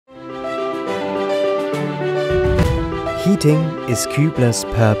Heating is KUEBLER's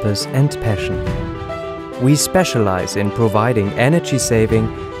purpose and passion. We specialize in providing energy-saving,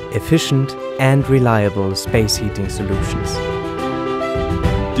 efficient and reliable space heating solutions.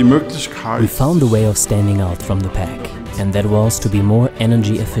 We found a way of standing out from the pack, and that was to be more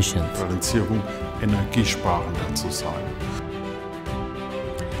energy efficient.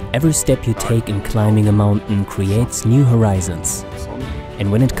 Every step you take in climbing a mountain creates new horizons.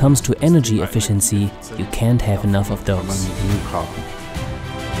 And when it comes to energy efficiency, you can't have enough of those.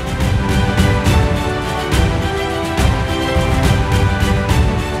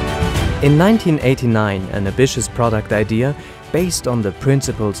 In 1989, an ambitious product idea based on the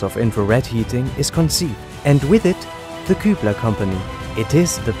principles of infrared heating is conceived, and with it, the KUEBLER company. It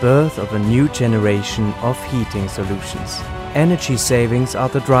is the birth of a new generation of heating solutions. Energy savings are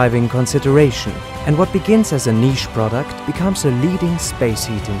the driving consideration, and what begins as a niche product becomes a leading space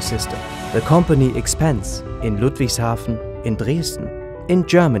heating system. The company expands in Ludwigshafen, in Dresden, in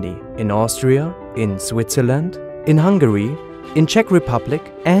Germany, in Austria, in Switzerland, in Hungary, in Czech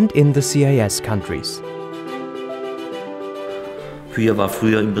Republic and in the CIS countries.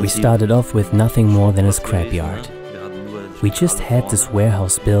 We started off with nothing more than a scrapyard. We just had this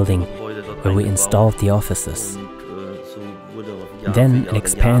warehouse building where we installed the offices. Then it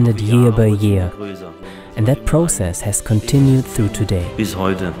expanded year by year, and that process has continued through today.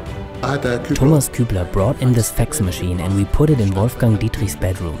 Thomas KUEBLER brought in this fax machine and we put it in Wolfgang Dietrich's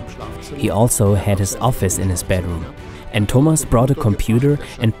bedroom. He also had his office in his bedroom. And Thomas brought a computer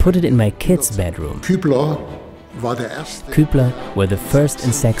and put it in my kid's bedroom. KUEBLER were the first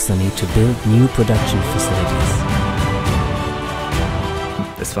in Saxony to build new production facilities.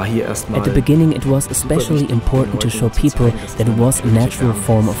 At the beginning it was especially important to show people that it was a natural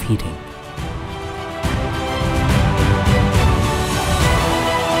form of heating.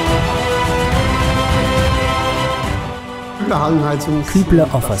 KUEBLER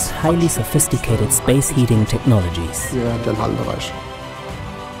offers highly sophisticated space heating technologies.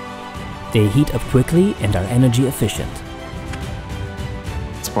 They heat up quickly and are energy efficient.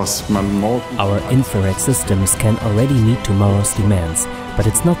 Our infrared systems can already meet tomorrow's demands, but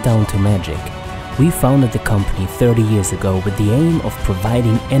it's not down to magic. We founded the company 30 years ago with the aim of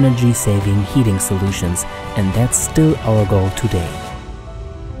providing energy-saving heating solutions, and that's still our goal today.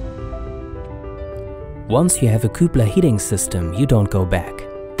 Once you have a KUEBLER heating system, you don't go back.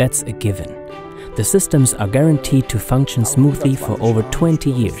 That's a given. The systems are guaranteed to function smoothly for over 20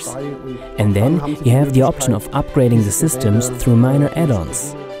 years. And then you have the option of upgrading the systems through minor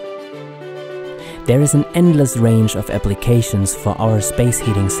add-ons. There is an endless range of applications for our space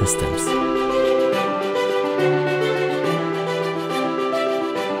heating systems.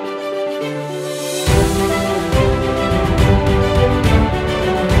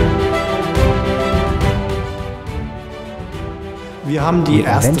 We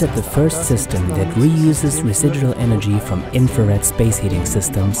invented the first system that reuses residual energy from infrared space heating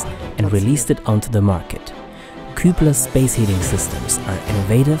systems and released it onto the market. KUEBLER space heating systems are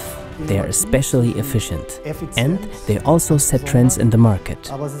innovative, they are especially efficient, and they also set trends in the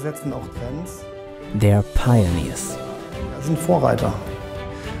market. They are pioneers.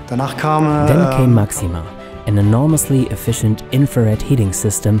 Then came Maxima, an enormously efficient infrared heating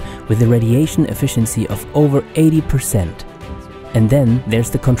system with a radiation efficiency of over 80%. And then there's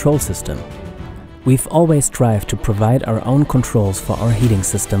the control system. We've always strived to provide our own controls for our heating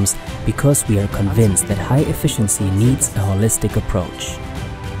systems because we are convinced that high efficiency needs a holistic approach.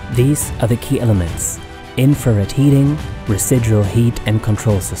 These are the key elements: infrared heating, residual heat and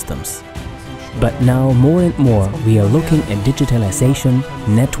control systems. But now more and more we are looking at digitalization,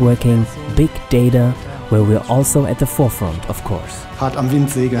 networking, big data, where we're also at the forefront, of course.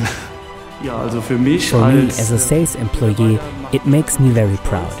 For me, as a sales employee, it makes me very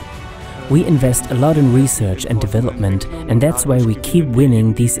proud. We invest a lot in research and development, and that's why we keep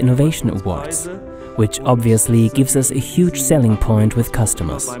winning these innovation awards, which obviously gives us a huge selling point with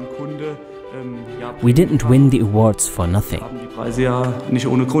customers. We didn't win the awards for nothing.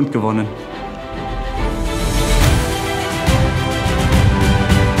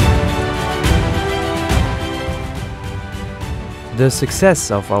 The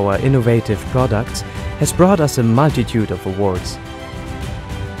success of our innovative products has brought us a multitude of awards.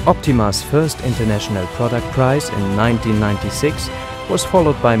 Optima's first International Product Prize in 1996 was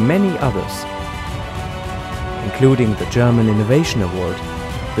followed by many others, including the German Innovation Award,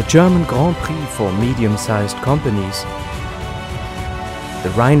 the German Grand Prix for medium-sized companies,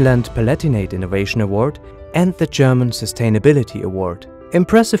 the Rhineland-Palatinate Innovation Award and the German Sustainability Award.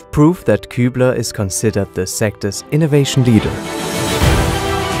 Impressive proof that KUEBLER is considered the sector's innovation leader.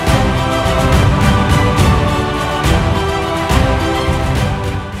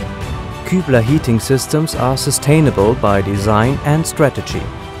 KUEBLER heating systems are sustainable by design and strategy.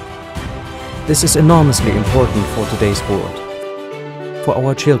 This is enormously important for today's world, for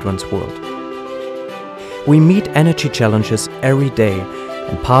our children's world. We meet energy challenges every day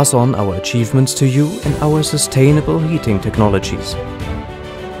and pass on our achievements to you and our sustainable heating technologies.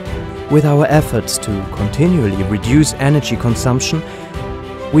 With our efforts to continually reduce energy consumption,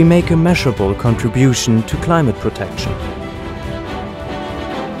 we make a measurable contribution to climate protection.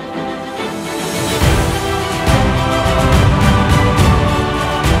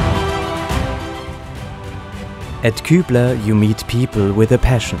 At KUEBLER you meet people with a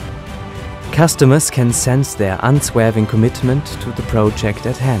passion. Customers can sense their unswerving commitment to the project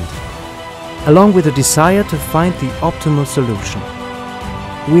at hand, along with a desire to find the optimal solution.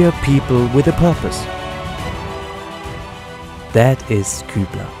 We are people with a purpose. That is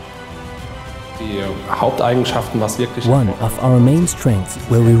KUEBLER. One of our main strengths,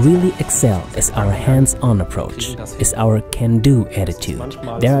 where we really excel, is our hands-on approach, is our can-do attitude.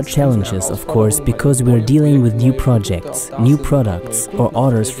 There are challenges, of course, because we're dealing with new projects, new products, or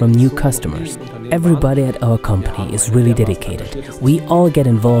orders from new customers. Everybody at our company is really dedicated. We all get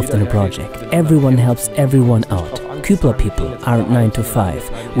involved in a project. Everyone helps everyone out. KUEBLER people aren't 9 to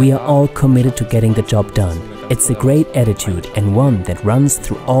 5. We are all committed to getting the job done. It's a great attitude and one that runs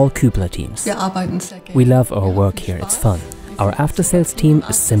through all KUEBLER teams. We love our work here, it's fun. Our after-sales team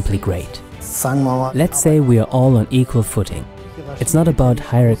is simply great. Let's say we are all on equal footing. It's not about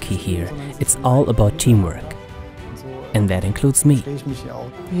hierarchy here, it's all about teamwork. And that includes me.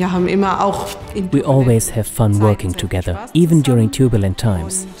 We always have fun working together, even during turbulent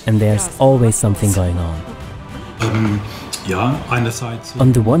times, and there's always something going on.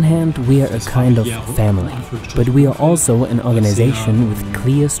 On the one hand, we are a kind of family, but we are also an organization with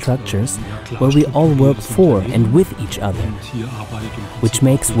clear structures where we all work for and with each other, which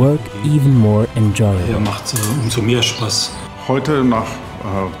makes work even more enjoyable.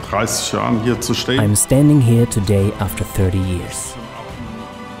 I'm standing here today after 30 years.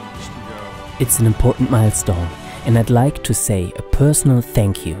 It's an important milestone, and I'd like to say a personal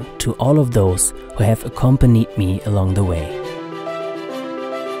thank you to all of those who have accompanied me along the way.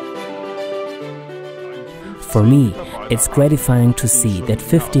 For me, it's gratifying to see that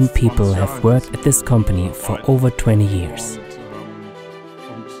 15 people have worked at this company for over 20 years.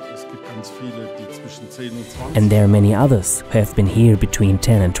 And there are many others who have been here between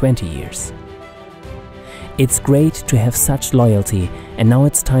 10 and 20 years. It's great to have such loyalty, and now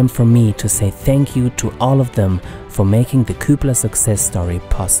it's time for me to say thank you to all of them for making the KUEBLER success story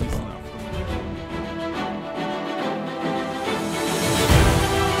possible.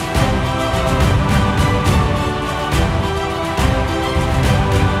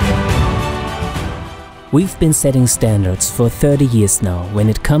 We've been setting standards for 30 years now when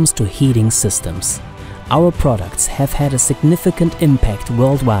it comes to heating systems. Our products have had a significant impact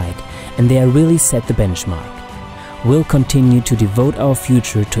worldwide, and they are really set the benchmark. We'll continue to devote our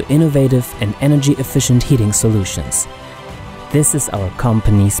future to innovative and energy-efficient heating solutions. This is our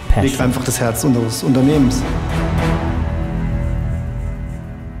company's passion. Liegt einfach das Herz unseres Unternehmens.